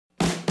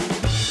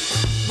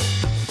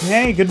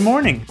Hey, good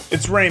morning.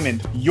 It's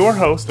Raymond, your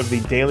host of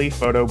the Daily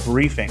Photo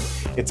Briefing.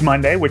 It's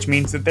Monday, which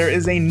means that there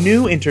is a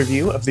new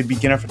interview of the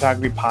Beginner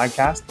Photography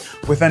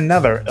Podcast with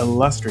another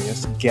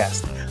illustrious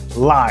guest,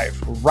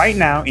 live right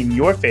now in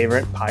your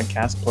favorite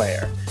podcast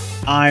player.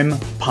 I'm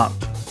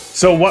pumped.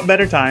 So what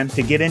better time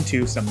to get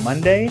into some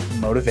Monday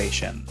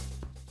motivation?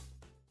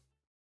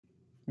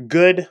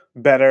 Good,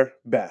 better,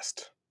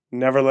 best.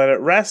 Never let it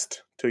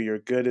rest till your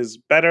good is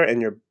better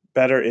and your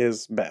better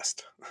is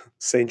best.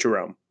 St.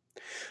 Jerome.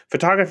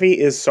 Photography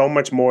is so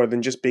much more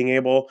than just being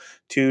able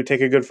to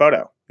take a good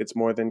photo. It's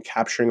more than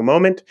capturing a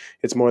moment.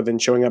 It's more than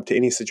showing up to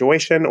any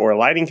situation or a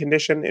lighting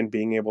condition and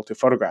being able to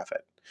photograph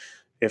it.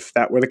 If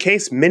that were the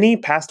case, many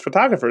past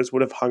photographers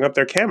would have hung up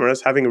their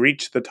cameras having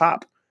reached the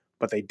top,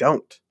 but they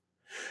don't.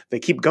 They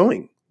keep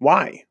going.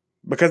 Why?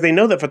 Because they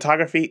know that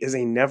photography is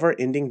a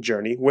never-ending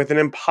journey with an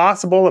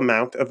impossible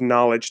amount of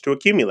knowledge to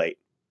accumulate.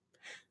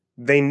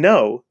 They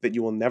know that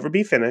you will never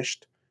be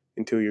finished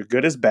until your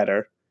good is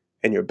better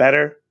and your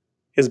better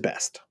is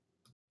best.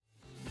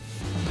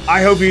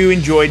 I hope you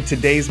enjoyed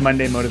today's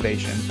Monday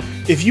motivation.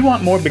 If you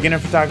want more beginner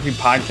photography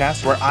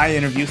podcasts where I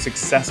interview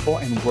successful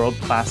and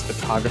world-class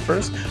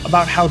photographers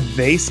about how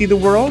they see the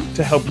world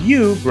to help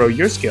you grow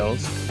your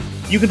skills,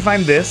 you can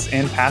find this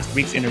and past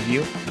week's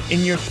interview in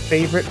your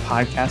favorite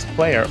podcast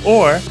player,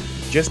 or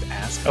just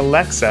ask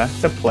Alexa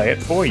to play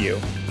it for you.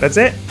 That's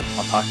it.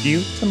 I'll talk to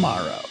you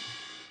tomorrow.